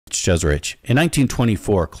Mitch Jeserich. In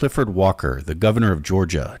 1924, Clifford Walker, the governor of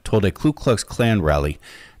Georgia, told a Ku Klux Klan rally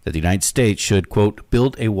that the United States should, quote,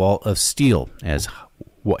 build a wall of steel,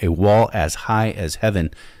 a wall as high as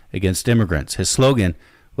heaven against immigrants. His slogan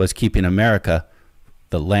was keeping America,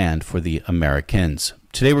 the land for the Americans.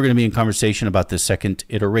 Today we're going to be in conversation about the second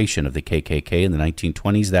iteration of the KKK in the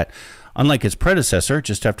 1920s that, unlike its predecessor,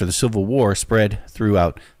 just after the Civil War, spread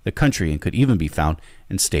throughout the country and could even be found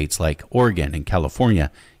in states like Oregon and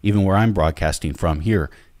California, even where I'm broadcasting from here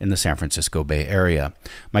in the San Francisco Bay Area.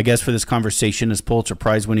 My guest for this conversation is Pulitzer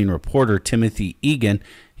Prize-winning reporter Timothy Egan.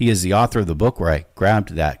 He is the author of the book where I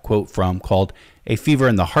grabbed that quote from, called A Fever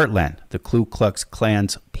in the Heartland, the Ku Klux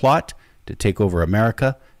Klan's Plot to Take Over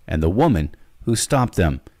America and the Woman Who Stopped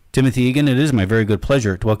Them. Timothy Egan, it is my very good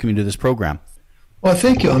pleasure to welcome you to this program. Well,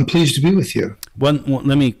 thank you. I'm pleased to be with you. Let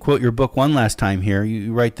me quote your book one last time here.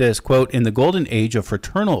 You write this, quote, in the golden age of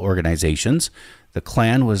fraternal organizations, the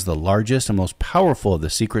Klan was the largest and most powerful of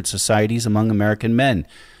the secret societies among American men,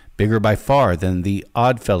 bigger by far than the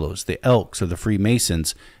Oddfellows, the Elks, or the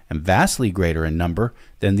Freemasons, and vastly greater in number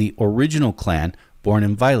than the original Klan born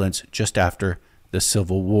in violence just after the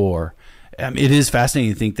Civil War. It is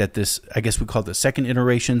fascinating to think that this, I guess we call it the second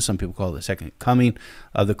iteration, some people call it the second coming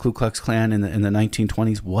of the Ku Klux Klan in the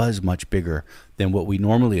 1920s was much bigger than what we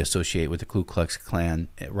normally associate with the Ku Klux Klan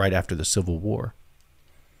right after the Civil War.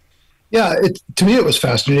 Yeah, to me it was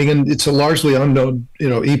fascinating, and it's a largely unknown,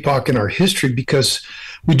 epoch in our history because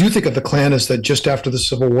we do think of the Klan as that just after the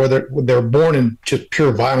Civil War, they're born in just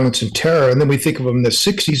pure violence and terror, and then we think of them in the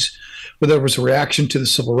 60s where there was a reaction to the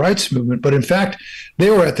civil rights movement. But in fact,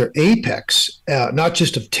 they were at their apex, not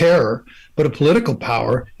just of terror, but of political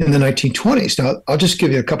power in the 1920s. Now, I'll just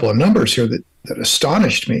give you a couple of numbers here that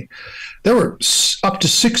astonished me. There were up to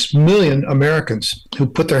 6 million Americans who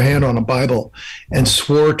put their hand on a Bible and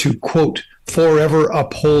swore to, quote, forever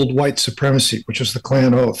uphold white supremacy, which was the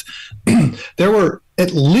Klan oath. There were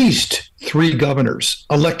at least 3 governors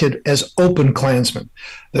elected as open Klansmen.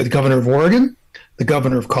 The governor of Oregon, the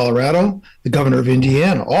governor of Colorado, the governor of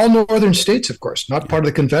Indiana, all northern states, of course, not part of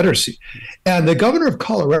the Confederacy. And the governor of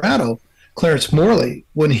Colorado, Clarence Morley,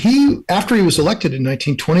 after he was elected in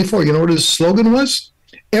 1924, you know what his slogan was?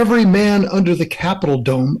 Every man under the Capitol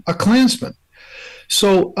dome, a Klansman.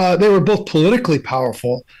 So they were both politically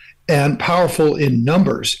powerful and powerful in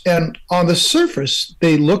numbers. And on the surface,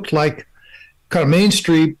 they looked like kind of Main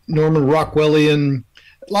Street, Norman Rockwellian,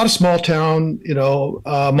 a lot of small town,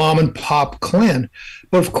 mom and pop Klan.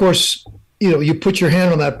 But of course, you put your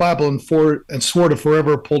hand on that Bible and swore to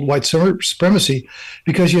forever uphold white supremacy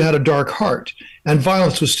because you had a dark heart, and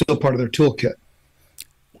violence was still part of their toolkit.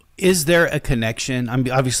 Is there a connection? I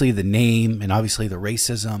mean, obviously the name and obviously the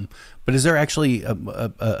racism, but is there actually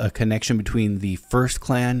a connection between the first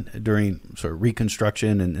Klan during sort of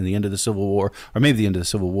Reconstruction and the end of the Civil War, or maybe the end of the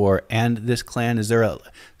Civil War, and this Klan? Is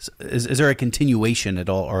there a continuation at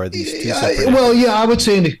all, or are these two separate? Well, yeah, I would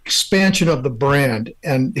say an expansion of the brand.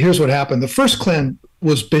 And here's what happened: the first Klan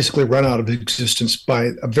was basically run out of existence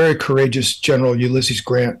by a very courageous General Ulysses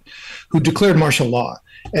Grant, who declared martial law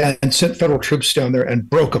and sent federal troops down there and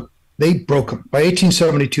broke them. They broke them. By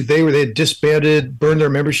 1872, they had disbanded, burned their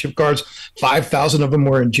membership cards. 5,000 of them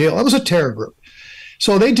were in jail. That was a terror group.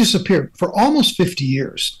 So they disappeared for almost 50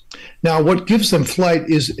 years. Now, what gives them flight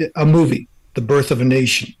is a movie, The Birth of a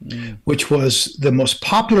Nation, which was the most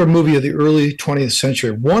popular movie of the early 20th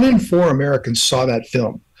century. 1 in 4 Americans saw that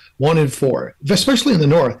film. 1 in 4, especially in the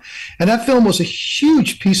North. And that film was a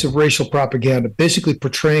huge piece of racial propaganda, basically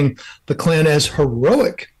portraying the Klan as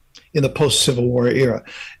heroic in the post-Civil War era.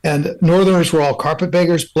 And Northerners were all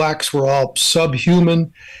carpetbaggers, blacks were all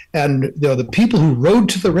subhuman. And the people who rode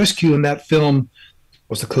to the rescue in that film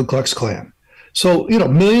was the Ku Klux Klan. So,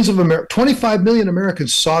 millions of 25 million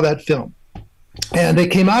Americans saw that film. And they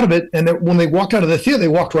came out of it, and when they walked out of the theater, they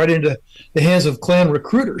walked right into the hands of Klan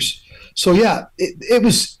recruiters. So yeah, it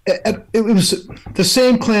was the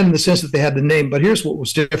same Klan in the sense that they had the name, but here's what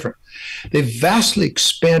was different. They vastly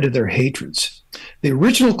expanded their hatreds. The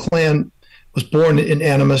original Klan was born in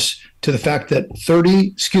animus to the fact that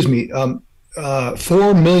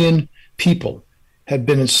 4 million people had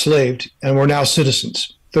been enslaved and were now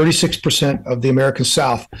citizens. 36% of the American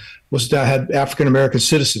South had African American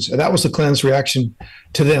citizens, and that was the Klan's reaction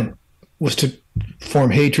to them, was to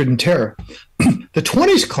form hatred and terror. The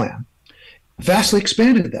 20s Klan vastly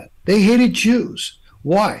expanded that. They hated Jews.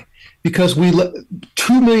 Why? Because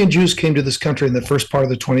 2 million Jews came to this country in the first part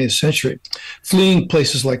of the 20th century, fleeing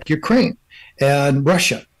places like Ukraine and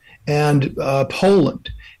Russia and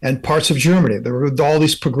Poland and parts of Germany. There were all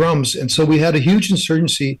these pogroms. And so we had a huge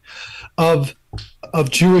insurgency of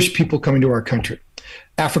Jewish people coming to our country.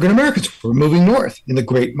 African Americans were moving north in the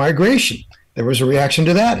Great Migration. There was a reaction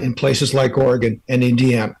to that in places like Oregon and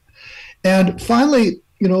Indiana. And finally,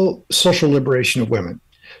 social liberation of women.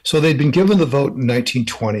 So they'd been given the vote in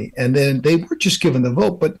 1920, and then they weren't just given the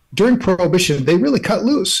vote, but during Prohibition, they really cut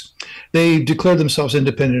loose. They declared themselves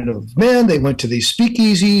independent of men. They went to these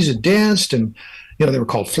speakeasies and danced, and they were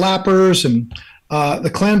called flappers, and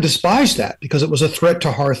the Klan despised that because it was a threat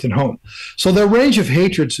to hearth and home. So their range of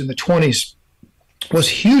hatreds in the 20s was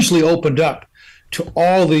hugely opened up to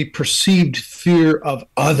all the perceived fear of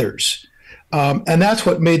others. And that's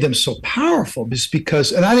what made them so powerful,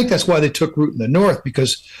 because, and I think that's why they took root in the North,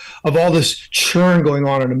 because of all this churn going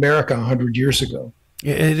on in America 100 years ago.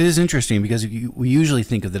 It is interesting because we usually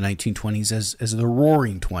think of the 1920s as the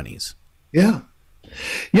Roaring 20s. Yeah.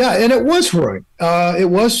 Yeah, and it was roaring. It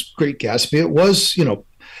was Great Gatsby. It was,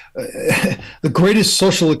 the greatest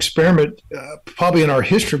social experiment probably in our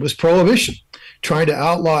history was Prohibition, trying to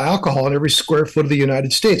outlaw alcohol in every square foot of the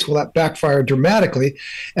United States. Well, that backfired dramatically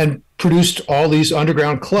and produced all these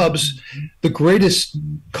underground clubs. The greatest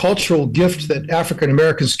cultural gift that African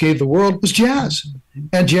Americans gave the world was jazz.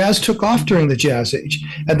 And jazz took off during the Jazz Age.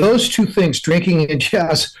 And those two things, drinking and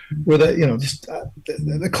jazz, were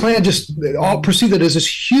the Klan just all perceived it as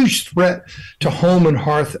this huge threat to home and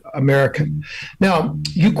hearth American. Now,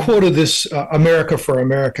 you quoted this America for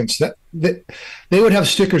Americans. That they would have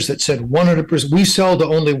stickers that said 100%, we sell to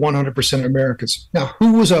only 100% Americans. Now,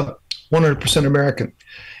 who was a 100% American?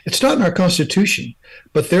 It's not in our Constitution,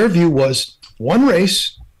 but their view was one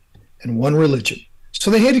race and one religion. So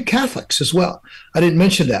they hated Catholics as well. I didn't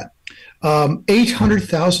mention that.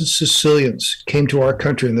 800,000 Sicilians came to our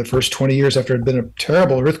country in the first 20 years after there had been a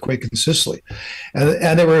terrible earthquake in Sicily.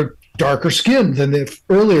 And they were darker skinned than the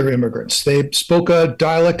earlier immigrants. They spoke a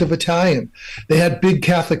dialect of Italian. They had big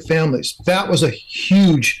Catholic families. That was a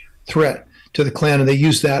huge threat to the Klan, and they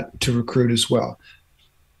used that to recruit as well.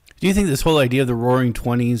 Do you think this whole idea of the Roaring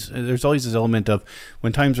 20s, there's always this element of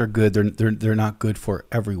when times are good, they're not good for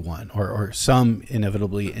everyone, or some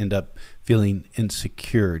inevitably end up feeling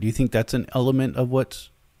insecure? Do you think that's an element of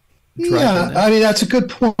what's driving that? I mean, that's a good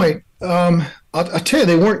point. I'll tell you,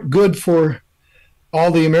 they weren't good for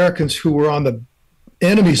all the Americans who were on the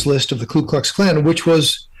enemies list of the Ku Klux Klan, which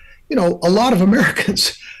was, a lot of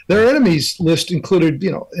Americans. Their enemies list included,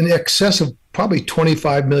 in excess of probably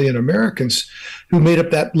 25 million Americans who made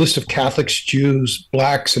up that list of Catholics, Jews,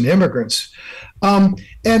 blacks, and immigrants.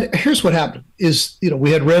 And here's what happened is,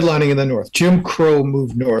 we had redlining in the North. Jim Crow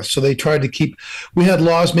moved north. So they tried to we had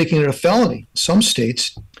laws making it a felony in some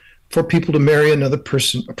states for people to marry a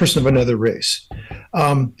person of another race.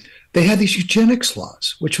 They had these eugenics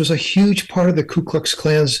laws, which was a huge part of the Ku Klux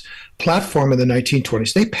Klan's platform in the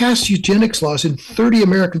 1920s. They passed eugenics laws in 30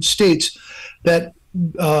 American states that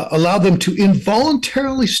allowed them to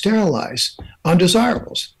involuntarily sterilize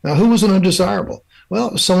undesirables. Now, who was an undesirable?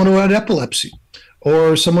 Well, someone who had epilepsy,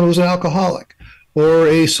 or someone who was an alcoholic, or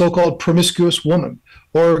a so-called promiscuous woman,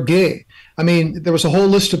 or gay. I mean, there was a whole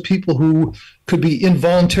list of people who could be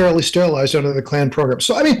involuntarily sterilized under the Klan program.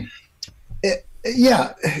 So, I mean,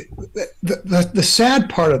 the sad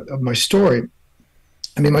part of my story,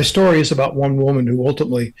 my story is about one woman who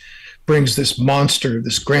ultimately brings this monster,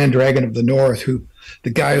 this grand dragon of the North, the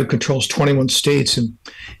guy who controls 21 states, and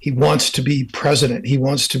he wants to be president. He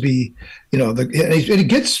wants to be, and he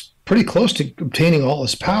gets pretty close to obtaining all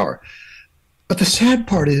his power. But the sad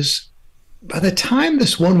part is, by the time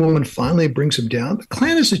this one woman finally brings him down, the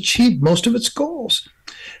Klan has achieved most of its goals.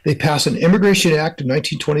 They pass an Immigration Act in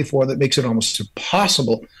 1924 that makes it almost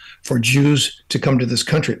impossible for Jews to come to this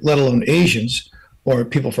country, let alone Asians or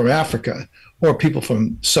people from Africa or people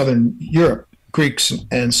from Southern Europe, Greeks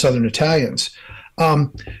and Southern Italians.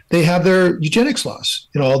 They have their eugenics laws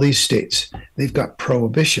in all these states. They've got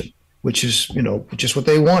prohibition, which is what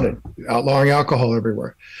they wanted, outlawing alcohol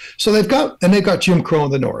everywhere. So they've got Jim Crow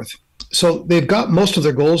in the North. So they've got most of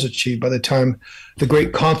their goals achieved by the time the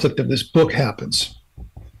great conflict of this book happens.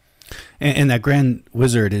 And that grand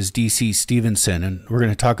wizard is D.C. Stevenson, and we're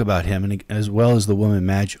going to talk about him, and as well as the woman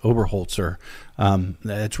Madge Oberholzer.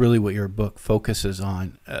 That's really what your book focuses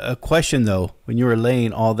on. A question, though, when you were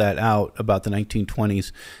laying all that out about the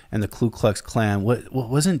 1920s and the Ku Klux Klan,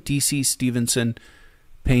 wasn't D.C. Stevenson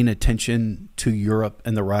paying attention to Europe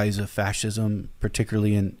and the rise of fascism,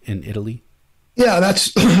 particularly in Italy? Yeah,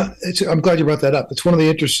 I'm glad you brought that up. It's one of the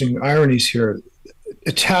interesting ironies here.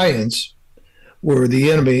 Italians were one of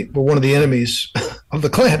the enemies of the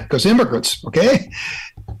Klan because immigrants, okay?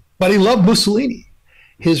 But he loved Mussolini.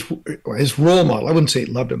 His role model, I wouldn't say he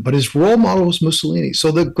loved him, but his role model was Mussolini.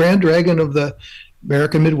 So the grand dragon of the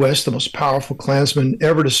American Midwest, the most powerful Klansman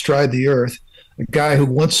ever to stride the earth, a guy who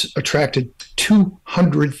once attracted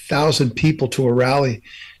 200,000 people to a rally,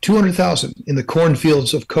 200,000 in the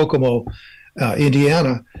cornfields of Kokomo,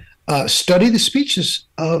 Indiana, study the speeches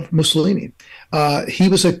of Mussolini. He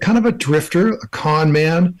was a kind of a drifter, a con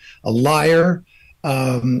man, a liar,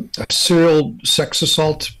 a serial sex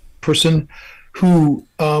assault person who,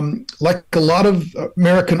 like a lot of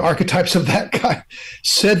American archetypes of that guy,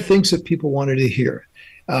 said things that people wanted to hear,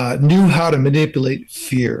 knew how to manipulate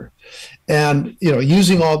fear. And,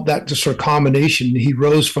 using all that sort of combination, he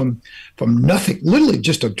rose from nothing, literally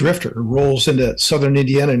just a drifter, rolls into southern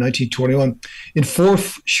Indiana in 1921 in 4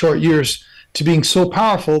 short years to being so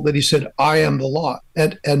powerful that he said, I am the law.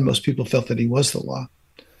 And most people felt that he was the law.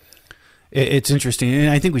 It's interesting. And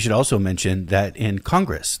I think we should also mention that in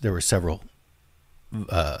Congress, there were several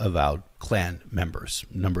avowed Klan members,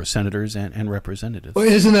 a number of senators and representatives. Well,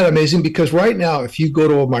 isn't that amazing? Because right now, if you go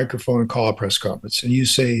to a microphone and call a press conference and you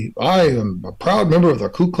say, I am a proud member of the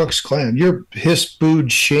Ku Klux Klan, you're hissed, booed,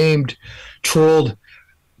 shamed, trolled.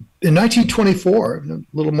 In 1924, a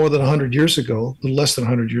little more than 100 years ago, a little less than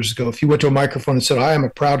 100 years ago, if you went to a microphone and said, I am a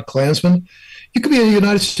proud Klansman, you could be a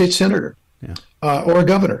United States senator or a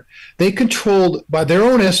governor. They controlled, by their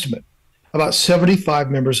own estimate, about 75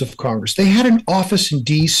 members of Congress. They had an office in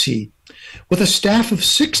D.C. with a staff of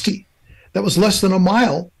 60 that was less than a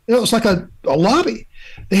mile. It was like a lobby.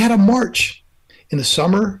 They had a march in the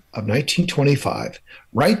summer of 1925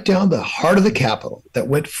 right down the heart of the Capitol that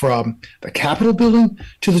went from the Capitol building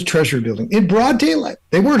to the Treasury building in broad daylight.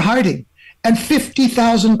 They weren't hiding. And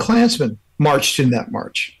 50,000 Klansmen marched in that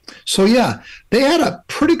march. So, yeah, they had a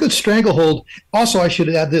pretty good stranglehold. Also, I should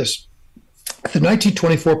add this. At the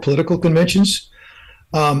 1924 political conventions,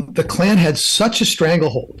 the Klan had such a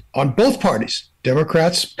stranglehold on both parties,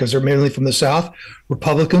 Democrats, because they're mainly from the South,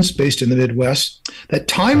 Republicans based in the Midwest, that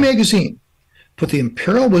Time magazine put the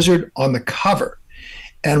Imperial Wizard on the cover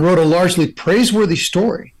and wrote a largely praiseworthy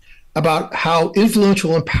story about how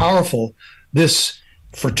influential and powerful this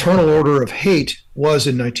fraternal order of hate was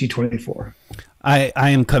in 1924. I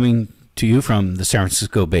am coming to you from the San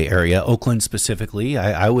Francisco Bay Area, Oakland specifically.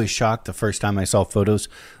 I was shocked the first time I saw photos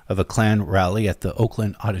of a Klan rally at the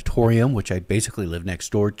Oakland Auditorium, which I basically live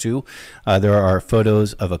next door to. There are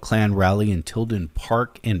photos of a Klan rally in Tilden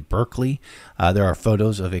Park in Berkeley. There are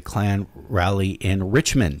photos of a Klan rally in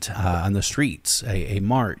Richmond on the streets, a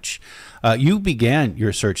march. You began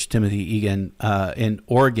your search, Timothy Egan, in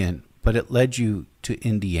Oregon, but it led you to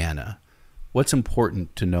Indiana. What's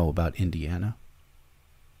important to know about Indiana?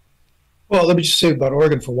 Well, let me just say about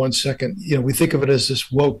Oregon for 1 second. We think of it as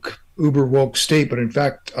this woke, uber woke state, but in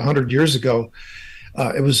fact, 100 years ago,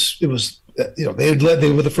 it was. They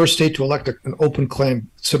were the first state to elect an open Klan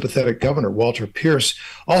sympathetic governor, Walter Pierce,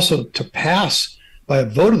 also to pass by a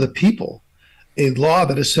vote of the people a law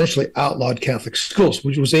that essentially outlawed Catholic schools,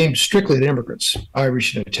 which was aimed strictly at immigrants,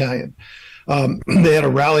 Irish and Italian. They had a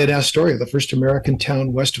rally in Astoria, the first American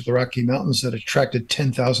town west of the Rocky Mountains that attracted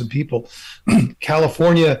 10,000 people.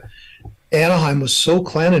 California. Anaheim was so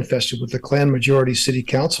Klan infested with the Klan majority city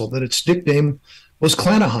council that its nickname was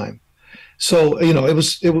Klanaheim. So, it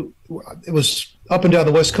was up and down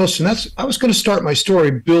the West Coast. And I was going to start my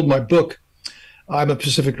story, build my book. I'm a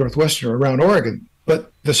Pacific Northwesterner around Oregon.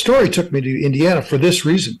 But the story took me to Indiana for this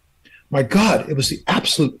reason. My God, it was the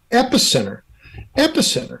absolute epicenter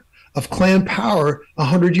of Klan power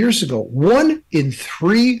 100 years ago. 1 in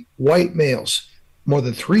 3 white males, more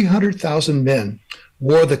than 300,000 men,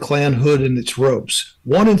 wore the Klan hood in its robes.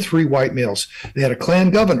 1 in 3 white males. They had a Klan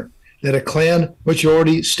governor. They had a Klan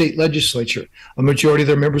majority state legislature. A majority of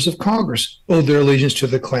their members of Congress owed their allegiance to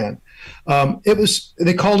the Klan.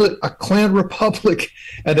 They called it a Klan republic,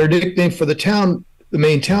 and their nickname for the town, the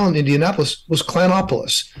main town, Indianapolis, was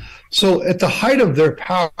Klanopolis. So at the height of their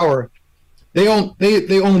power, they owned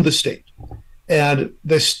the state, and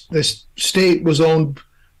this state was owned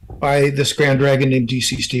by this Grand Dragon named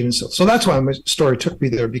D.C. Stevenson. So that's why my story took me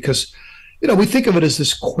there, because, we think of it as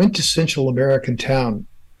this quintessential American town,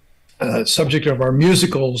 subject of our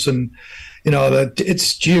musicals, and, that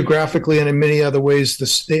it's geographically and in many other ways the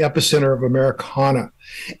epicenter of Americana.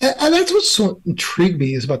 And that's what so intrigued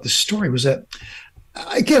me is about the story was that,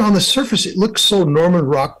 again, on the surface, it looks so Norman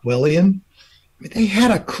Rockwellian. They had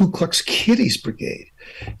a Ku Klux Kiddies brigade.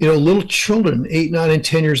 Little children, 8, 9, and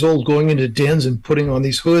 10 years old, going into dens and putting on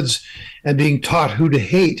these hoods and being taught who to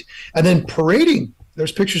hate, and then parading.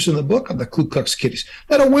 There's pictures in the book of the Ku Klux Kiddies.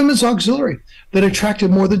 That a women's auxiliary that attracted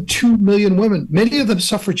more than 2 million women, many of them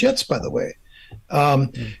suffragettes, by the way,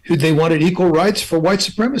 who they wanted equal rights for white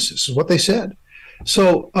supremacists, is what they said.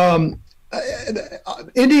 So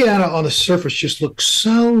Indiana on the surface just looked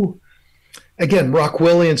so again,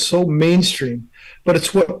 Rockwellian, so mainstream, but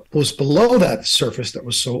it's what was below that surface that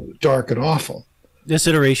was so dark and awful. This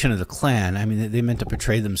iteration of the Klan, I mean, they meant to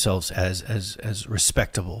portray themselves as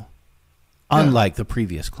respectable, unlike the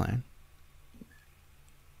previous Klan.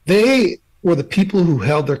 They were the people who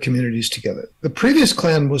held their communities together. The previous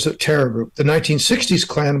Klan was a terror group. The 1960s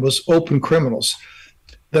Klan was open criminals.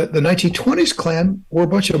 The 1920s Klan were a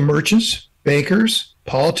bunch of merchants, bankers,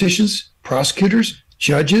 politicians, prosecutors,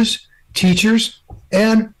 judges, teachers,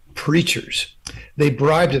 and preachers. They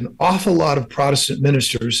bribed an awful lot of Protestant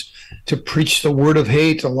ministers to preach the word of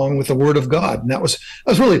hate along with the word of God. And that was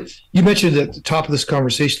really, you mentioned at the top of this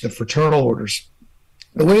conversation, the fraternal orders.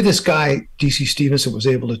 The way this guy, D.C. Stevenson, was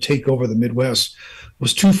able to take over the Midwest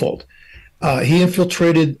was twofold. He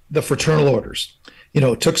infiltrated the fraternal orders,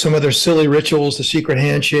 took some of their silly rituals, the secret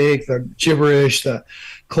handshake, the gibberish, the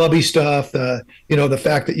clubby stuff, the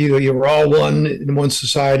fact that you were all one in one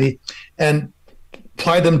society, and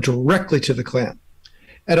applied them directly to the Klan,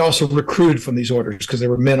 and also recruited from these orders because they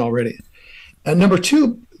were men already. And number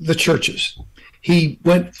two, the churches. He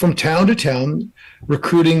went from town to town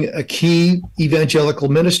recruiting a key evangelical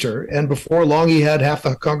minister, and before long he had half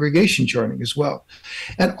the congregation joining as well.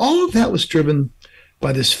 And all of that was driven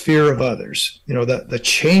by this fear of others, the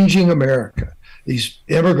changing America, these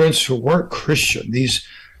immigrants who weren't Christian, these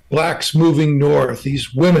blacks moving north,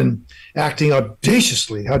 these women acting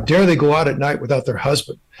audaciously. How dare they go out at night without their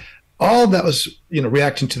husband? All of that was,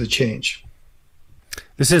 reacting to the change.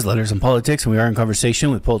 This is Letters and Politics, and we are in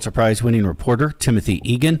conversation with Pulitzer Prize-winning reporter Timothy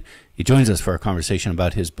Egan. He joins us for a conversation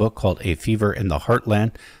about his book called A Fever in the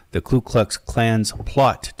Heartland, The Ku Klux Klan's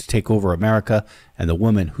Plot to Take Over America and the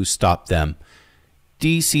Woman Who Stopped Them.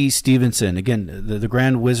 D.C. Stevenson, again, the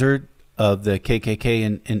Grand Wizard of the KKK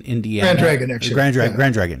in Indiana. Grand Dragon, actually.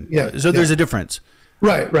 Grand Dragon. Yeah. So there's a difference.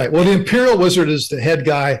 Right. Well, the Imperial Wizard is the head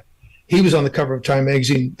guy. He was on the cover of Time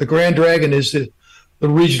magazine. The Grand Dragon is the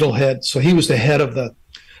regional head. So he was the head of the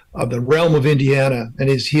realm of Indiana, and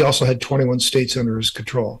he also had 21 states under his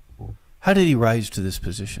control. How did he rise to this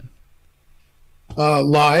position?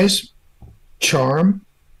 Lies, charm,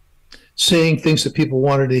 saying things that people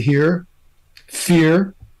wanted to hear,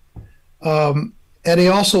 fear. And he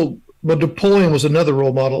also, Napoleon was another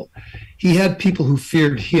role model. He had people who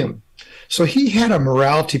feared him. So he had a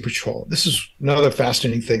morality patrol. This is another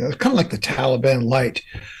fascinating thing. It's kind of like the Taliban light.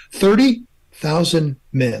 30,000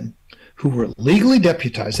 men who were legally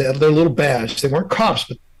deputized. They had their little badge. They weren't cops,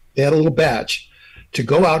 but they had a little badge to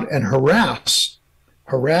go out and harass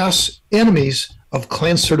enemies of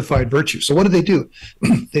Klan certified virtue. So what did they do?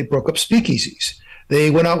 They broke up speakeasies. They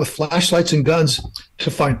went out with flashlights and guns to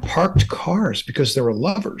find parked cars because there were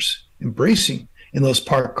lovers embracing in those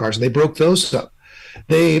parked cars. They broke those up.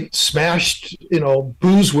 They smashed,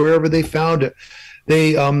 booze wherever they found it.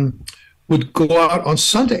 They would go out on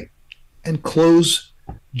Sunday and close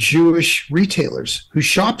Jewish retailers whose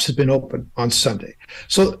shops had been open on Sunday.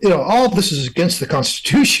 So, all of this is against the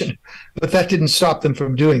Constitution, but that didn't stop them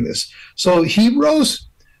from doing this. So he rose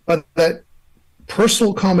by that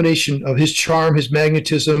personal combination of his charm, his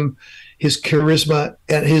magnetism, his charisma,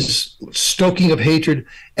 and his stoking of hatred,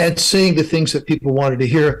 and saying the things that people wanted to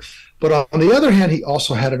hear. But on the other hand, he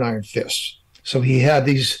also had an iron fist. So he had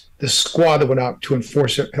this squad that went out to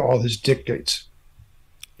enforce all his dictates.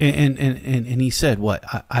 And he said, what?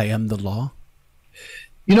 I am the law?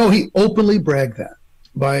 He openly bragged that.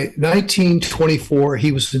 By 1924,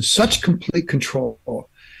 he was in such complete control,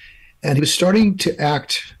 and he was starting to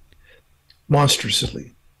act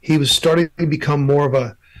monstrously. He was starting to become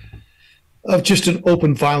more of just an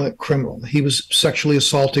open, violent criminal. He was sexually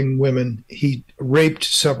assaulting women. He raped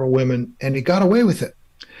several women, and he got away with it.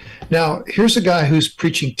 Now, here's a guy who's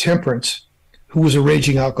preaching temperance, who was a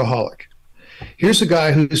raging alcoholic. Here's a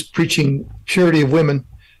guy who's preaching purity of women,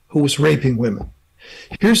 who was raping women.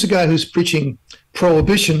 Here's a guy who's preaching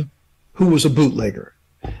prohibition, who was a bootlegger.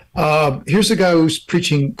 Here's a guy who's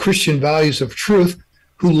preaching Christian values of truth,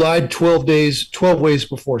 who lied 12 ways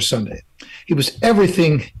before Sunday. He was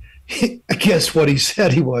everything against what he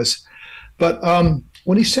said he was. But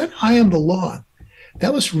when he said, I am the law,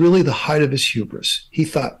 that was really the height of his hubris. He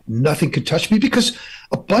thought nothing could touch me because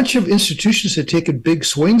a bunch of institutions had taken big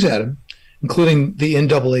swings at him, including the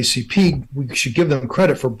NAACP. We should give them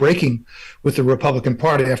credit for breaking with the Republican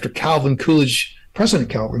Party after President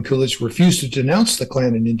Calvin Coolidge refused to denounce the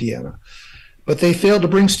Klan in Indiana. But they failed to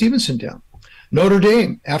bring Stevenson down. Notre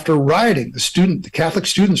Dame, after rioting, the Catholic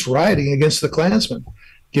students rioting against the Klansmen,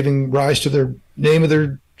 giving rise to their name of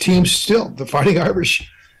their team still, the Fighting Irish,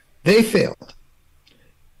 they failed.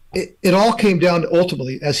 It all came down to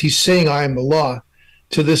ultimately, as he's saying, I am the law,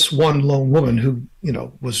 to this one lone woman who,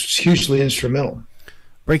 was hugely instrumental.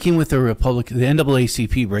 Breaking with the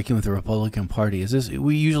NAACP, breaking with the Republican Party. Is this,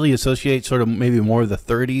 we usually associate sort of maybe more of the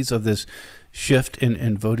 30s of this shift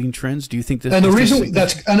in voting trends. Do you think this? And the reason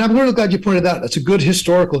and I'm really glad you pointed that out. That's a good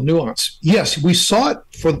historical nuance. Yes, we saw it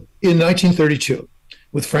in 1932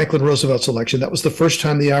 with Franklin Roosevelt's election. That was the first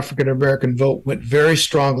time the African American vote went very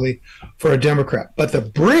strongly for a Democrat. But the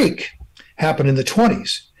break happened in the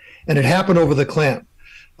 20s, and it happened over the Klan.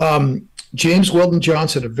 James Weldon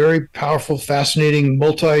Johnson, a very powerful, fascinating,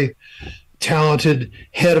 multi-talented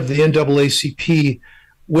head of the NAACP,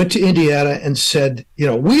 went to Indiana and said,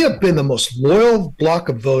 we have been the most loyal bloc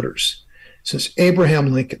of voters since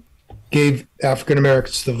Abraham Lincoln gave African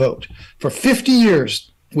Americans the vote. For 50 years,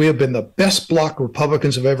 we have been the best bloc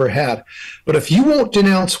Republicans have ever had. But if you won't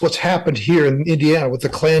denounce what's happened here in Indiana with the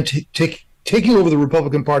Klan taking over the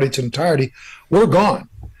Republican Party in its entirety, we're gone.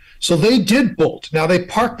 So they did bolt. Now, they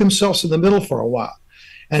parked themselves in the middle for a while.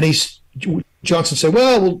 And Johnson said,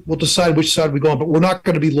 well, we'll decide which side we go on, but we're not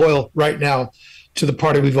going to be loyal right now to the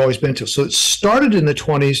party we've always been to. So it started in the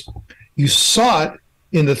 20s. You saw it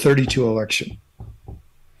in the 32 election.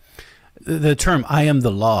 The term "I am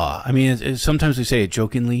the law." I mean, sometimes we say it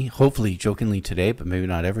jokingly, hopefully jokingly today, but maybe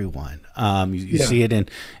not everyone. You see it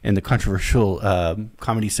in the controversial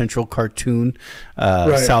Comedy Central cartoon,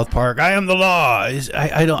 right. South Park. "I am the law."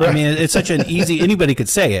 I don't. Right. I mean, it's such an easy. Anybody could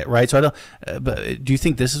say it, right? So I don't. But do you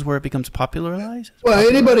think this is where it becomes popularized? Well,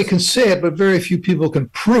 anybody can say it, but very few people can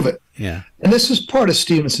prove it. Yeah. And this is part of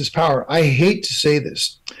Stevenson's power. I hate to say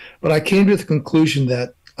this, but I came to the conclusion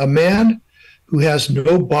that a man who has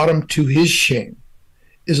no bottom to his shame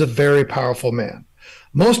is a very powerful man.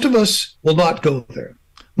 Most of us will not go there.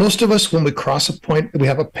 Most of us, when we cross a point, we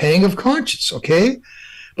have a pang of conscience, okay?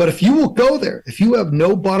 But if you will go there, if you have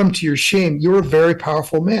no bottom to your shame, you're a very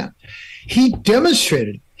powerful man. He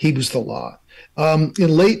demonstrated he was the law. In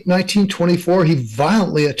late 1924, he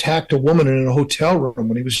violently attacked a woman in a hotel room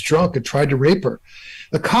when he was drunk and tried to rape her.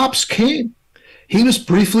 The cops came. He was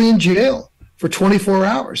briefly in jail for 24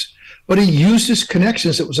 hours. But he used his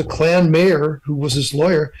connections. It was a Klan mayor who was his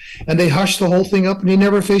lawyer, and they hushed the whole thing up, and he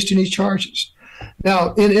never faced any charges.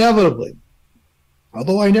 Now, inevitably,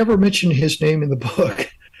 although I never mentioned his name in the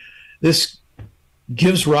book, this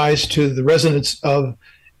gives rise to the resonance of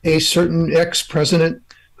a certain ex-president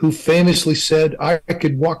who famously said, I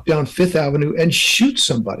could walk down Fifth Avenue and shoot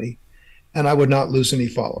somebody, and I would not lose any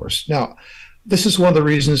followers. Now, this is one of the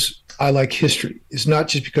reasons I like history. It's not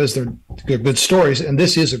just because they're good stories, and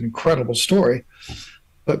this is an incredible story,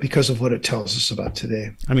 but because of what it tells us about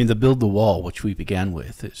today. I mean, the build the wall, which we began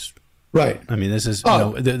with, is right. I mean, this is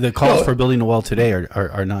the calls for building a wall today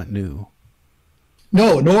are not new.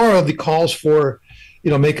 No, nor are the calls for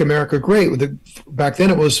make America great. Back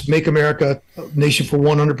then, it was make America a nation for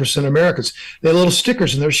 100% Americans. They had little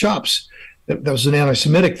stickers in their shops. That was an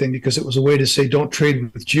anti-Semitic thing because it was a way to say, don't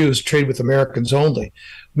trade with Jews, trade with Americans only,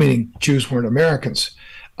 meaning Jews weren't Americans.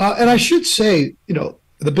 And I should say,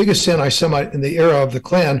 the biggest anti-Semite in the era of the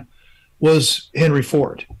Klan was Henry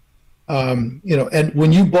Ford. And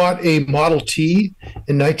when you bought a Model T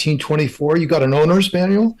in 1924, you got an owner's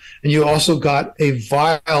manual, and you also got a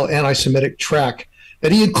vile anti-Semitic tract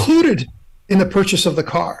that he included in the purchase of the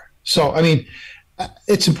car. So, I mean,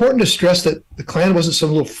 it's important to stress that the Klan wasn't some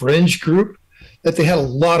little fringe group, that they had a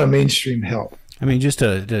lot of mainstream help. I mean, just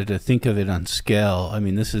to think of it on scale, I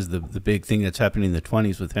mean, this is the big thing that's happening in the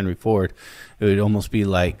 20s with Henry Ford. It would almost be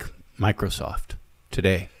like Microsoft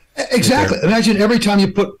today. Exactly. Imagine every time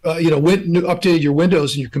you put, updated your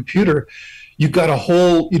Windows in your computer, you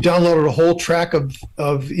downloaded a whole track of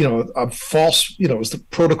false, it was the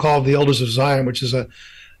Protocol of the Elders of Zion, which is a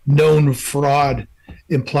known fraud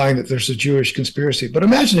implying that there's a Jewish conspiracy. But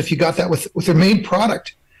imagine if you got that with their main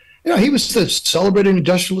product. He was the celebrated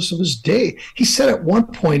industrialist of his day. He said at one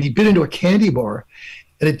point, he bit into a candy bar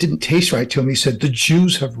and it didn't taste right to him. He said, the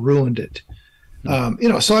Jews have ruined it.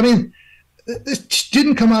 So I mean, it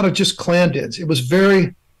didn't come out of just Klan dids. It was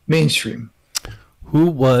very mainstream. Who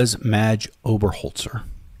was Madge Oberholzer?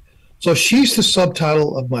 So she's the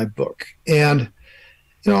subtitle of my book. And,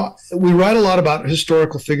 we write a lot about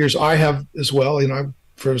historical figures. I have as well.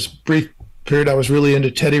 For a brief period, I was really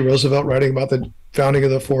into Teddy Roosevelt, writing about the founding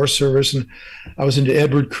of the Forest Service. And I was into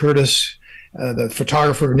Edward Curtis, the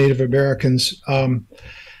photographer of Native Americans.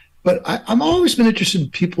 But I've always been interested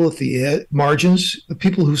in people at the margins, the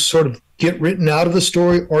people who sort of get written out of the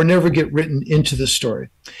story or never get written into the story.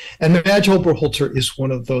 And Madge Oberholzer is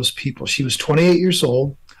one of those people. She was 28 years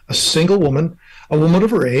old, a single woman, a woman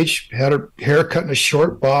of her age, had her hair cut in a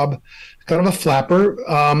short bob, kind of a flapper,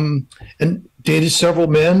 and dated several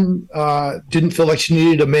men, didn't feel like she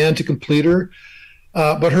needed a man to complete her.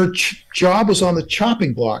 But her job was on the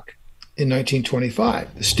chopping block in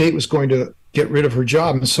 1925. The state was going to get rid of her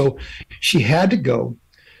job. And so she had to go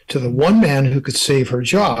to the one man who could save her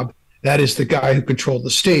job. That is the guy who controlled the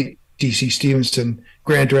state, D.C. Stevenson,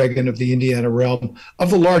 Grand Dragon of the Indiana realm, of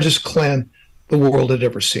the largest Klan the world had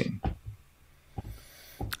ever seen.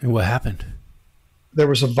 And what happened? There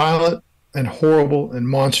was a violent and horrible and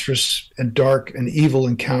monstrous and dark and evil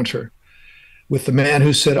encounter with the man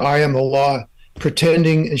who said, "I am the law,"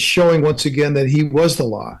 pretending and showing once again that he was the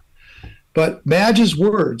law. But Madge's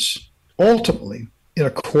words, ultimately, in a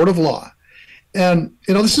court of law, and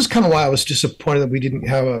this is kind of why I was disappointed that we didn't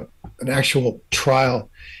have an actual trial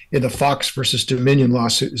in the Fox versus Dominion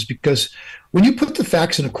lawsuit, is because when you put the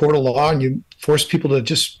facts in a court of law and you force people to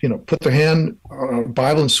just put their hand on a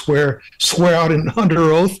Bible and swear out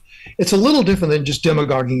under oath, it's a little different than just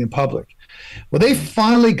demagoguing in public. Well, they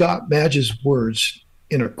finally got Madge's words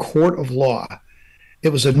in a court of law. It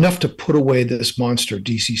was enough to put away this monster,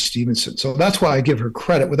 D.C. Stevenson. So that's why I give her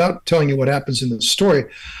credit. Without telling you what happens in the story,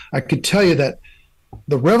 I could tell you that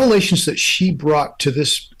the revelations that she brought to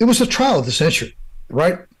this, it was a trial of the century,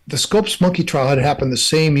 right? The Scopes monkey trial had happened the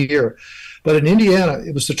same year. But in Indiana,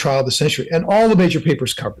 it was the trial of the century, and all the major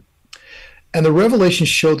papers covered. And the revelations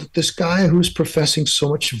showed that this guy who was professing so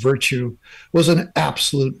much virtue was an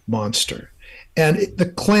absolute monster. And the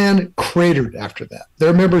Klan cratered after that.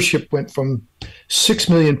 Their membership went from 6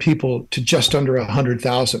 million people to just under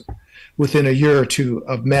 100,000 within a year or two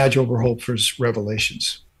of Madge Oberholzer's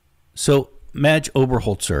revelations. So Madge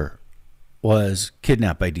Oberholzer was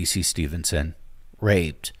kidnapped by D.C. Stevenson,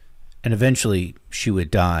 raped, and eventually she would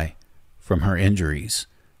die from her injuries.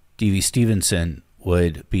 D.V. Stevenson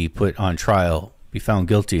would be put on trial, be found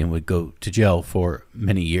guilty, and would go to jail for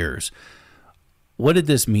many years. What did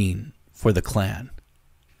this mean for the Klan?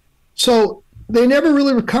 So they never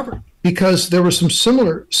really recovered because there were some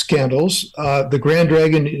similar scandals. The Grand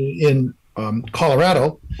Dragon in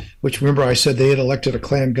Colorado, which remember I said they had elected a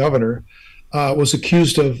Klan governor, was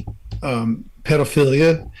accused of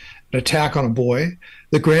pedophilia, an attack on a boy.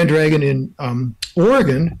 The Grand Dragon in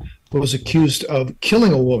Oregon was accused of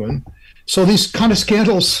killing a woman. So these kind of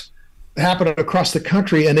scandals happened across the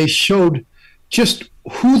country, and they showed just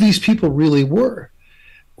who these people really were.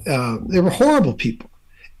 They were horrible people.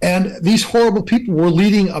 And these horrible people were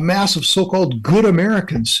leading a mass of so-called good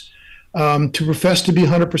Americans to profess to be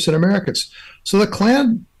 100% Americans. So the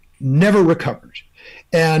Klan never recovered.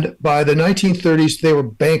 And by the 1930s, they were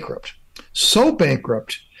bankrupt. So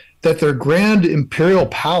bankrupt that their grand imperial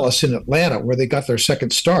palace in Atlanta, where they got their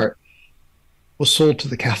second start, was sold to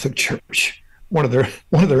the Catholic Church, one of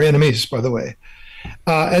their enemies, by the way.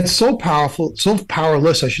 And so powerful, so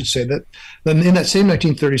powerless, I should say, that then in that same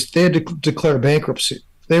 1930s, they had to declare bankruptcy.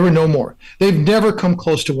 They were no more. They've never come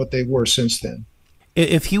close to what they were since then.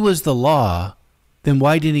 If he was the law, then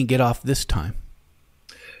why didn't he get off this time?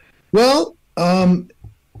 Well,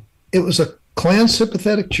 it was a Klan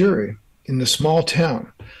sympathetic jury in the small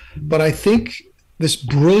town. But I think this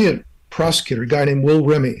brilliant prosecutor, a guy named Will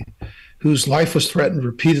Remy, whose life was threatened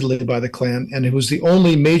repeatedly by the Klan, and who was the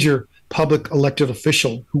only major public elected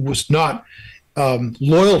official who was not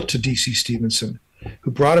loyal to D.C. Stevenson,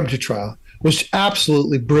 who brought him to trial, was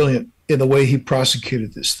absolutely brilliant in the way he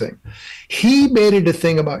prosecuted this thing. He made it a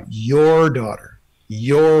thing about your daughter,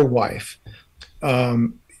 your wife, a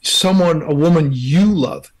woman you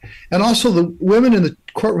love. And also the women in the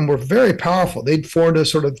courtroom were very powerful. They'd formed a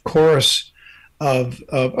sort of chorus of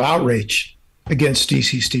outrage against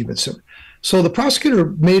D.C. Stevenson. So the prosecutor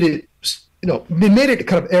made it, they made it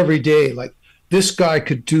kind of every day, like this guy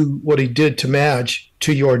could do what he did to Madge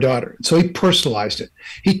to your daughter. So he personalized it.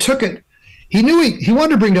 He took it. He knew he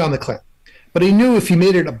wanted to bring down the Klan, but he knew if he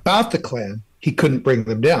made it about the Klan, he couldn't bring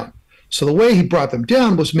them down. So the way he brought them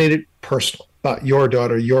down was made it personal, about your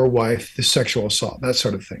daughter, your wife, the sexual assault, that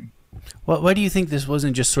sort of thing. Well, why do you think this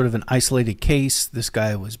wasn't just sort of an isolated case? This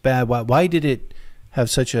guy was bad. Why did it have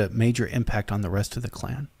such a major impact on the rest of the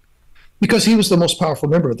Klan? Because he was the most powerful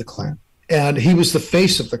member of the Klan, and he was the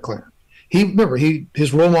face of the Klan.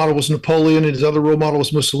 His role model was Napoleon, and his other role model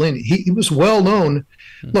was Mussolini. He was well known.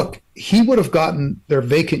 Mm-hmm. Look, he would have gotten their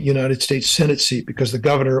vacant United States Senate seat because the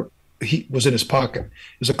governor he was in his pocket.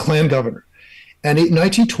 He was a Klan governor. And in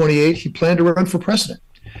 1928, he planned to run for president.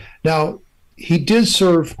 Now, he did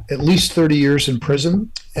serve at least 30 years in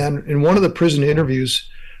prison. And in one of the prison interviews,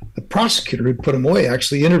 the prosecutor who put him away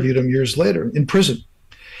actually interviewed him years later in prison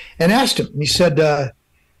and asked him. And he said, do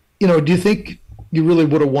you think you really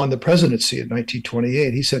would have won the presidency in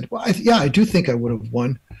 1928. He said, well, yeah, I do think I would have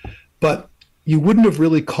won, but you wouldn't have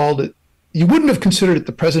really called it, you wouldn't have considered it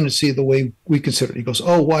the presidency the way we consider it. He goes,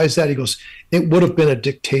 oh, why is that? He goes, it would have been a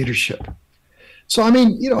dictatorship. So, I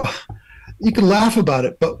mean, you can laugh about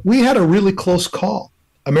it, but we had a really close call.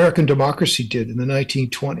 American democracy did in the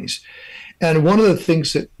 1920s. And one of the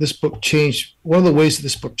things that this book changed, one of the ways that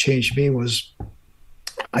this book changed me was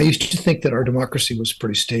I used to think that our democracy was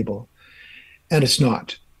pretty stable, and it's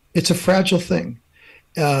not. It's a fragile thing.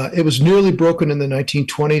 It was nearly broken in the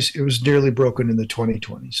 1920s. It was nearly broken in the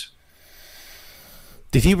 2020s.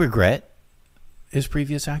 Did he regret his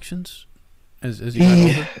previous actions as he got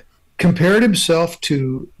older? Compared himself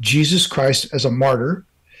to Jesus Christ as a martyr.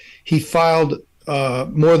 He filed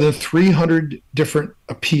more than 300 different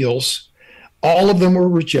appeals. All of them were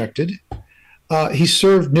rejected. He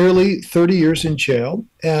served nearly 30 years in jail.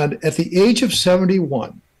 And at the age of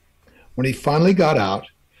 71, when he finally got out,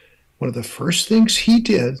 one of the first things he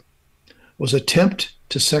did was attempt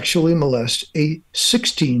to sexually molest a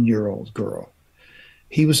 16-year-old girl.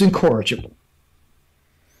 He was incorrigible.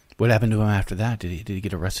 What happened to him after that? Did he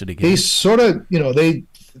get arrested again? He sort of,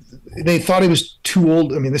 they thought he was too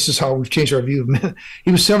old. I mean, this is how we've changed our view of men.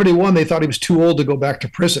 He was 71. They thought he was too old to go back to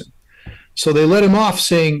prison. So they let him off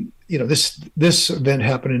saying, this event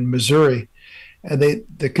happened in Missouri. And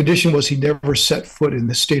the condition was he never set foot in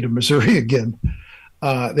the state of Missouri again.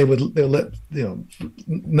 They let,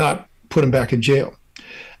 not put him back in jail.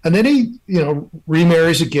 And then he,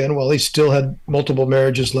 remarries again while he still had multiple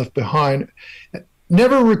marriages left behind.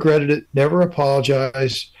 Never regretted it, never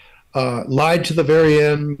apologized, lied to the very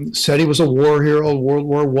end, said he was a war hero, World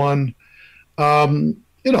War I.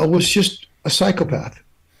 Was just a psychopath.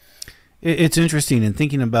 It's interesting in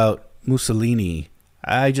thinking about Mussolini.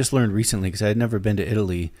 I just learned recently, because I had never been to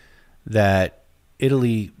Italy, that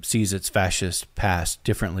Italy sees its fascist past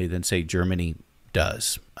differently than, say, Germany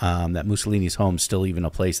does. That Mussolini's home is still even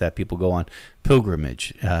a place that people go on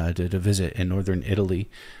pilgrimage to visit in northern Italy.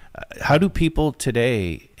 How do people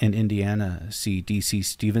today in Indiana see D.C.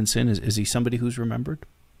 Stevenson? Is he somebody who's remembered?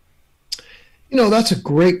 That's a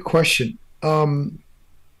great question.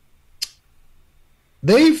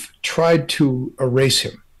 They've tried to erase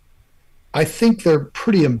him. I think they're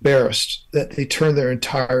pretty embarrassed that they turned their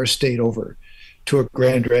entire state over to a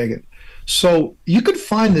Grand Dragon. So you could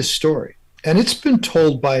find this story, and it's been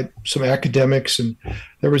told by some academics, and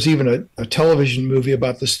there was even a television movie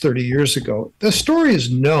about this 30 years ago. The story is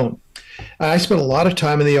known. I spent a lot of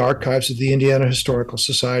time in the archives of the Indiana Historical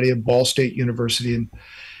Society of Ball State University, and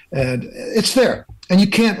it's there. And you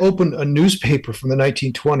can't open a newspaper from the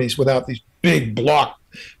 1920s without these big block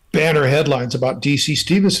banner headlines about D.C.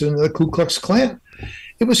 Stevenson and the Ku Klux Klan.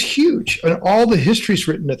 It was huge. And all the histories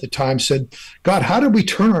written at the time said, God, how did we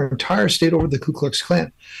turn our entire state over to the Ku Klux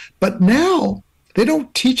Klan? But now they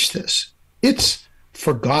don't teach this. It's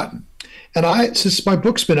forgotten. And since my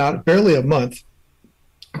book's been out barely a month,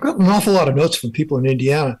 I've got an awful lot of notes from people in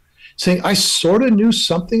Indiana saying, I sort of knew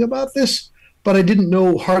something about this, but I didn't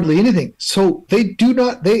know hardly anything. So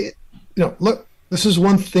look, this is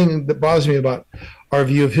one thing that bothers me about our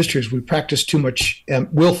view of history is we practice too much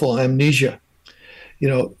willful amnesia.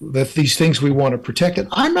 That these things we want to protect. And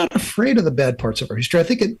I'm not afraid of the bad parts of our history. I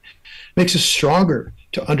think it makes us stronger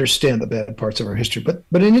to understand the bad parts of our history.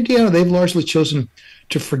 But in Indiana, they've largely chosen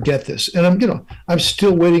to forget this. And I'm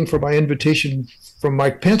still waiting for my invitation from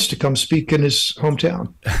Mike Pence to come speak in his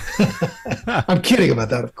hometown. I'm kidding about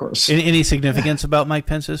that, of course. Any significance about Mike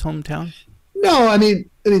Pence's hometown? No, I mean,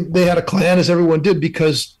 they had a Klan, as everyone did,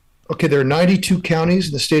 because, there are 92 counties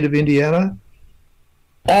in the state of Indiana.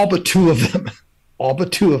 All but two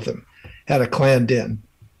of them had a Klan den.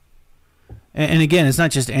 And again, it's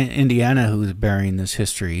not just Indiana who's bearing this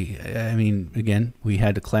history. I mean, again, we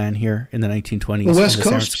had a Klan here in the 1920s in the San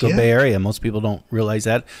Francisco Bay Area. Most people don't realize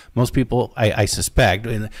that. Most people, I suspect,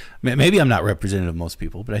 and maybe I'm not representative of most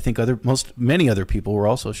people, but I think many other people were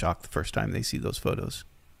also shocked the first time they see those photos.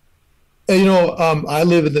 I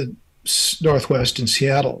live in the Northwest in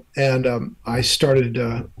Seattle, and I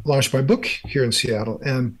launched my book here in Seattle,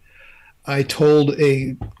 and I told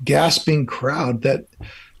a gasping crowd that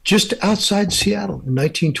just outside Seattle in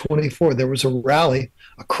 1924, there was a rally,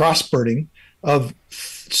 a cross-burning of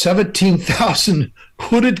 17,000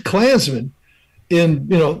 hooded Klansmen in,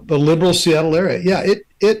 the liberal Seattle area. Yeah,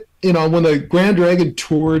 when the Grand Dragon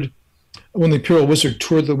when the Imperial Wizard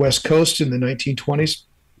toured the West Coast in the 1920s,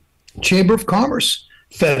 Chamber of Commerce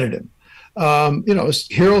feted him.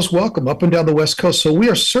 Heroes welcome up and down the West Coast. So we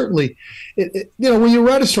are certainly, when you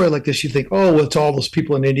write a story like this, you think, oh, well, it's all those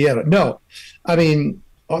people in Indiana. No, I mean,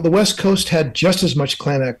 the West Coast had just as much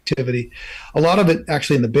Klan activity. A lot of it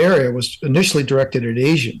actually in the Bay Area was initially directed at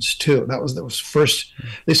Asians too. That was first.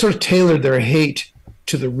 They sort of tailored their hate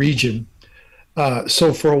to the region.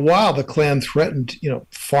 So for a while, the Klan threatened,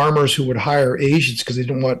 farmers who would hire Asians because they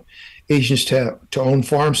didn't want Asians to own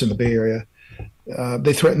farms in the Bay Area.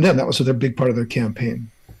 They threatened them. That was their big part of their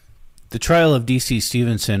campaign. The trial of D.C.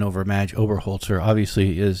 Stevenson over Madge Oberholzer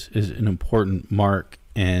obviously is an important mark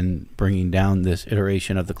in bringing down this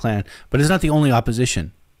iteration of the Klan, but it's not the only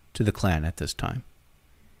opposition to the Klan at this time.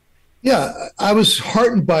 Yeah, I was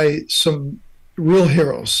heartened by some real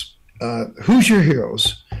heroes. Hoosier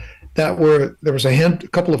heroes there was a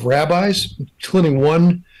couple of rabbis, including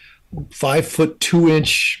one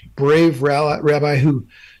 5'2" brave rabbi who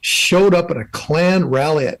showed up at a Klan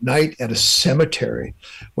rally at night at a cemetery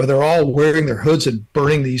where they're all wearing their hoods and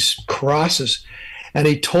burning these crosses. And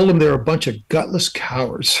he told them they're a bunch of gutless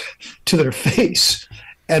cowards to their face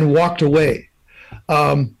and walked away.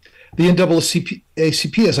 The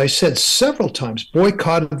NAACP, as I said several times,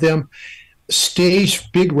 boycotted them,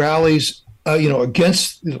 staged big rallies,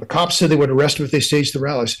 against, the cops said they would arrest them if they staged the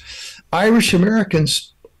rallies. Irish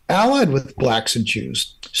Americans allied with blacks and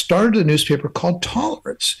Jews started a newspaper called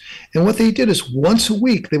Tolerance. And what they did is once a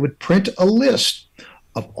week, they would print a list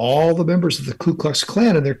of all the members of the Ku Klux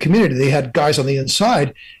Klan in their community. They had guys on the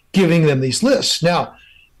inside giving them these lists. Now,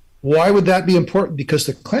 why would that be important? Because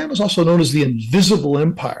the Klan was also known as the Invisible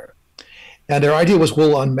Empire. And their idea was,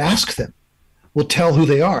 we'll unmask them. We'll tell who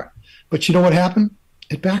they are. But you know what happened?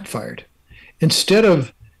 It backfired. Instead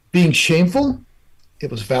of being shameful,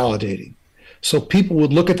 it was validating. So people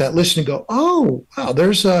would look at that list and go, oh, wow,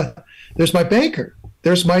 there's my banker.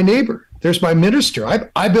 There's my neighbor. There's my minister.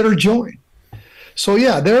 I better join. So,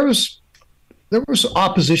 yeah, there was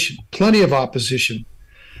opposition, plenty of opposition.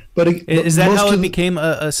 But is that how it became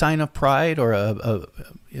a sign of pride or a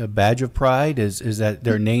badge of pride? Is that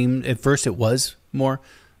their name? At first it was more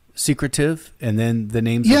secretive, and then the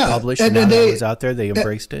names were published, and now that it was out there, they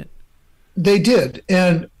embraced it? They did.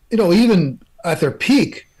 And, even at their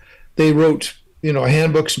peak, they wrote,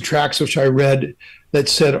 handbooks and tracts, which I read, that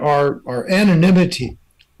said our anonymity,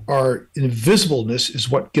 our invisibleness is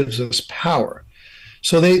what gives us power.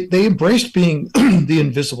 So they embraced being the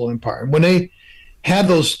invisible empire. And when they had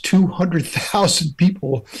those 200,000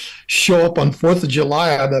 people show up on 4th of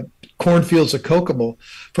July on the cornfields of Kokomo,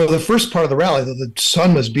 for the first part of the rally, though the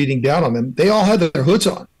sun was beating down on them, they all had their hoods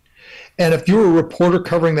on. And if you were a reporter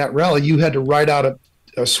covering that rally, you had to write out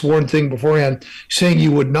a sworn thing beforehand saying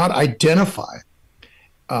you would not identify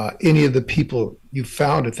any of the people you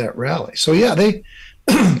found at that rally. So, yeah, they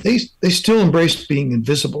still embraced being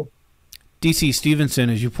invisible. D.C. Stevenson,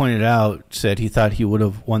 as you pointed out, said he thought he would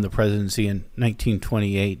have won the presidency in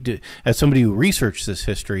 1928. As somebody who researched this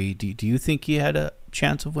history, do you think he had a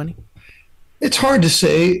chance of winning? It's hard to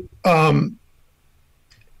say.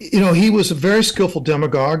 He was a very skillful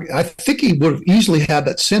demagogue. I think he would have easily had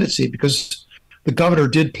that Senate seat because the governor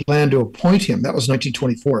did plan to appoint him. That was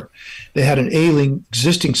 1924. They had an ailing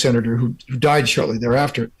existing senator who died shortly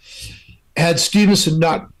thereafter. Had Stevenson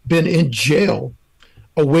not been in jail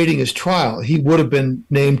awaiting his trial, he would have been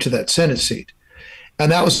named to that Senate seat.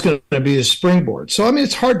 And that was going to be his springboard. So,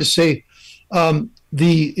 it's hard to say.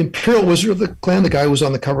 The Imperial Wizard of the Klan, the guy who was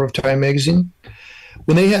on the cover of Time magazine,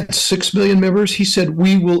 when they had 6 million members, he said,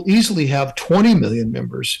 we will easily have 20 million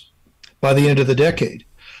members by the end of the decade.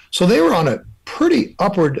 So they were on a pretty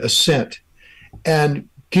upward ascent and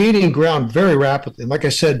gaining ground very rapidly. And like I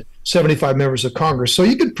said, 75 members of Congress. So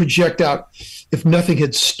you could project out if nothing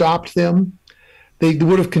had stopped them, they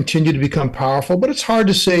would have continued to become powerful. But it's hard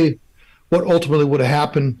to say what ultimately would have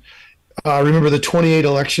happened. Remember the 28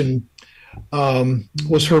 election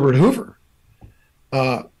was Herbert Hoover.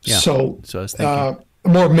 So I was thinking.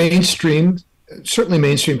 More mainstream, certainly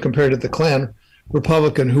mainstream compared to the Klan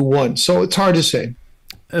Republican who won. So it's hard to say.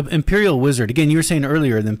 Imperial Wizard. Again, you were saying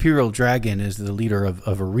earlier, the Imperial Dragon is the leader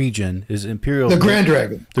of a region. Is Imperial the Grand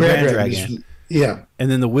Dragon? The Grand Dragon. Is, yeah. And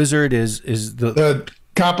then the Wizard is the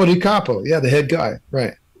Capo di Capo. Yeah, the head guy.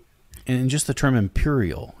 Right. And just the term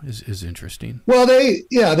Imperial is interesting. Well,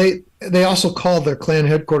 they also called their Klan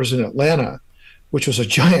headquarters in Atlanta, which was a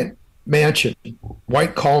giant mansion,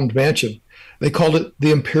 white columned mansion. They called it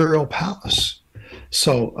the Imperial Palace.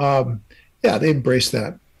 So, they embraced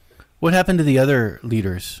that. What happened to the other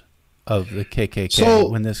leaders of the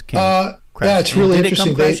KKK when this came crashing? Yeah, it's really interesting.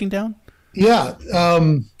 Did it come crashing down? Yeah.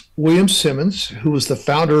 William Simmons, who was the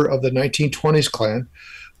founder of the 1920s Klan,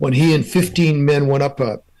 when he and 15 men went up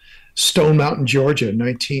Stone Mountain, Georgia,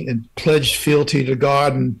 and pledged fealty to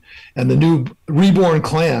God and the new reborn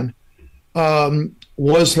Klan,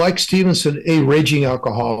 was, like Stevenson, a raging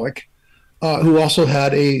alcoholic who also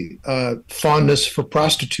had a fondness for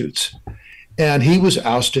prostitutes. And he was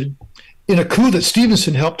ousted in a coup that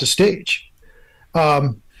Stevenson helped to stage.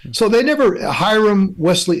 So they never, Hiram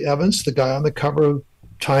Wesley Evans, the guy on the cover of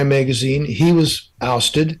Time magazine, he was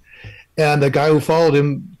ousted. And the guy who followed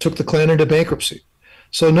him took the Klan into bankruptcy.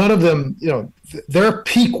 So none of them, their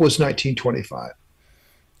peak was 1925.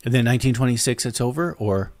 And then 1926, it's over,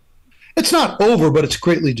 or? It's not over, but it's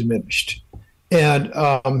greatly diminished. And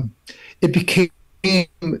it became,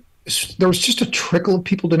 there was just a trickle of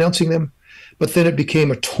people denouncing them, but then it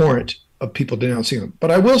became a torrent of people denouncing them.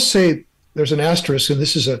 But I will say there's an asterisk, and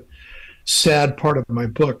this is a sad part of my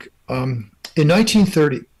book. In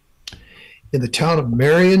 1930, in the town of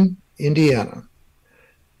Marion, Indiana,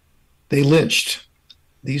 they lynched,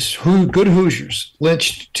 these good Hoosiers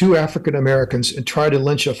lynched 2 African Americans and tried to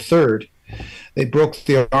lynch a third. They broke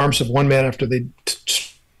the arms of one man after they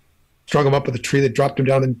strung him up with a tree. They dropped him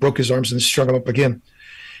down and broke his arms and strung him up again.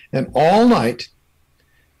 And all night,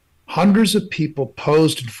 hundreds of people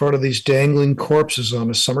posed in front of these dangling corpses on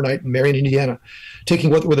a summer night in Marion, Indiana,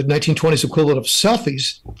 taking what were the 1920s equivalent of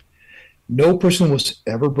selfies. No person was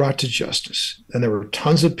ever brought to justice. And there were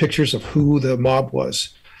tons of pictures of who the mob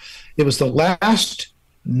was. It was the last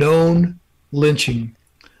known lynching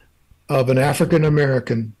of an African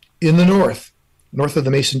American in the north of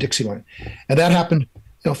the Mason-Dixie line. And that happened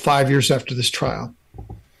 5 years after this trial.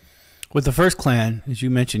 With the first Klan, as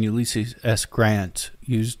you mentioned, Ulysses S. Grant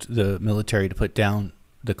used the military to put down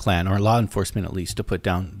the Klan, or law enforcement at least, to put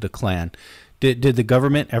down the Klan. Did the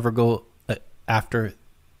government ever go after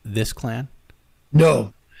this Klan?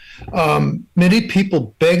 No. Many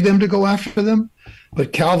people begged them to go after them,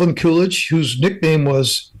 but Calvin Coolidge, whose nickname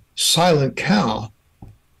was Silent Cal,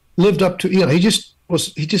 lived up to, he just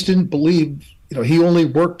didn't believe, he only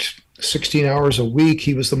worked 16 hours a week.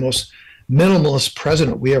 He was the most minimalist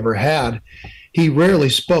president we ever had. He rarely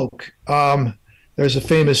spoke. There's a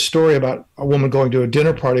famous story about a woman going to a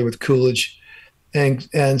dinner party with Coolidge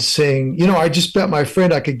and saying, I just bet my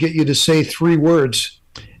friend I could get you to say 3 words.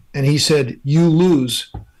 And he said, "You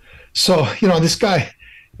lose." So, this guy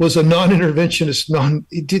was a non-interventionist,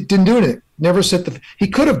 he didn't do anything. Never he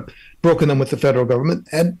could have broken them with the federal government,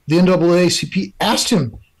 and the NAACP asked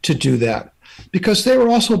him to do that because they were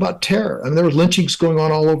also about terror. I mean, there were lynchings going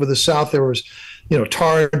on all over the South. There was,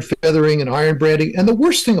 tar and feathering and iron branding. And the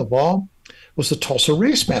worst thing of all was the Tulsa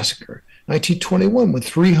Race Massacre, 1921, when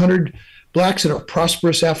 300 blacks in a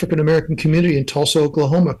prosperous African-American community in Tulsa,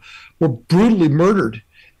 Oklahoma, were brutally murdered,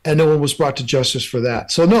 and no one was brought to justice for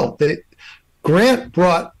that. So no, Grant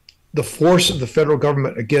brought the force of the federal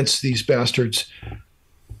government against these bastards.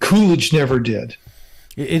 Coolidge never did.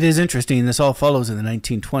 It is interesting. This all follows in the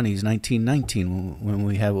 1920s, 1919, when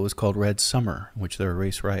we had what was called Red Summer, which there were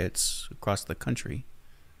race riots across the country.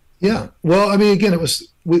 Yeah. Well, I mean, again,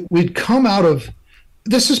 we'd come out of,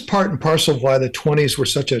 this is part and parcel of why the 20s were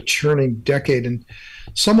such a churning decade, and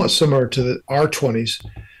somewhat similar to our 20s.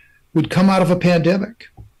 We'd come out of a pandemic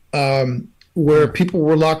where people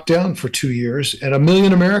were locked down for 2 years, and 1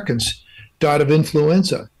 million Americans died of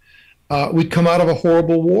influenza. We'd come out of a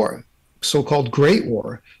horrible war, so-called Great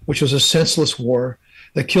War, which was a senseless war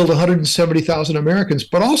that killed 170,000 Americans,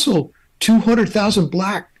 but also 200,000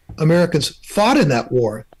 black Americans fought in that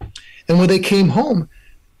war. And when they came home,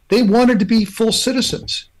 they wanted to be full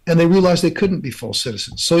citizens, and they realized they couldn't be full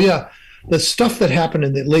citizens. So yeah, the stuff that happened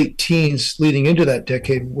in the late teens leading into that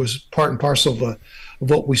decade was part and parcel of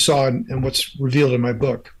what we saw and what's revealed in my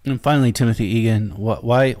book. And finally, Timothy Egan,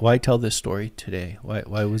 why tell this story today?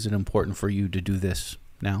 Why was it important for you to do this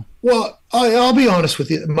now? Well, I'll be honest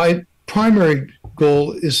with you. My primary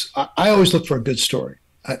goal is I always look for a good story.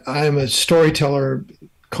 I am a storyteller.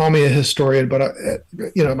 Call me a historian, but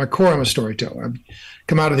at my core, I'm a storyteller. I've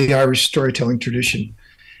come out of the Irish storytelling tradition,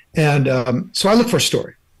 and so I look for a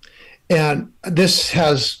story. And this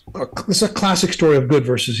is a classic story of good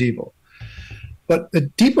versus evil. But the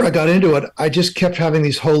deeper I got into it, I just kept having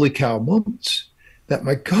these holy cow moments that,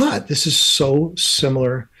 my God, this is so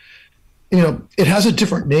similar. It has a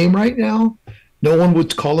different name right now. No one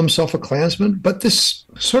would call himself a Klansman, but this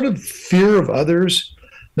sort of fear of others,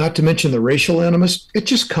 not to mention the racial animus, it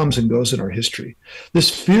just comes and goes in our history. This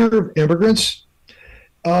fear of immigrants,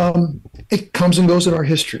 it comes and goes in our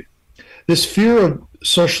history. This fear of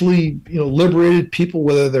socially, liberated people,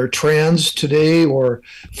 whether they're trans today or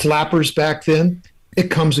flappers back then, it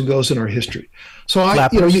comes and goes in our history. So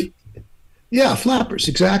flappers,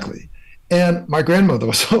 exactly. And my grandmother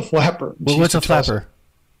was a flapper. Well, what's a flapper?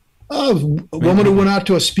 A woman who went out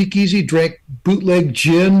to a speakeasy, drank bootleg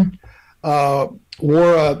gin,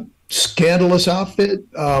 wore a scandalous outfit,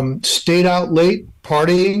 stayed out late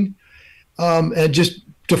partying, and just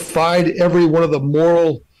defied every one of the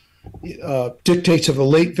moral dictates of the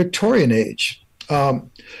late Victorian age.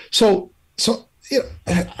 So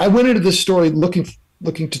I went into this story looking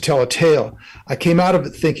to tell a tale. I came out of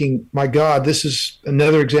it thinking, my God, this is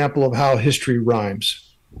another example of how history rhymes.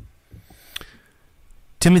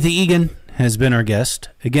 Timothy Egan has been our guest.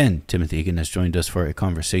 Again, Timothy Egan has joined us for a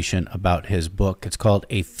conversation about his book. It's called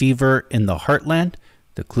A Fever in the Heartland,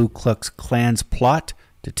 the Ku Klux Klan's Plot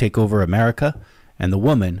to Take Over America and the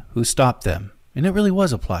Woman Who Stopped Them. And it really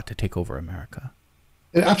was a plot to take over America.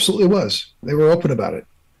 It absolutely was. They were open about it.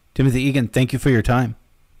 Timothy Egan, thank you for your time.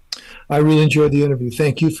 I really enjoyed the interview.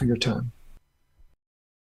 Thank you for your time.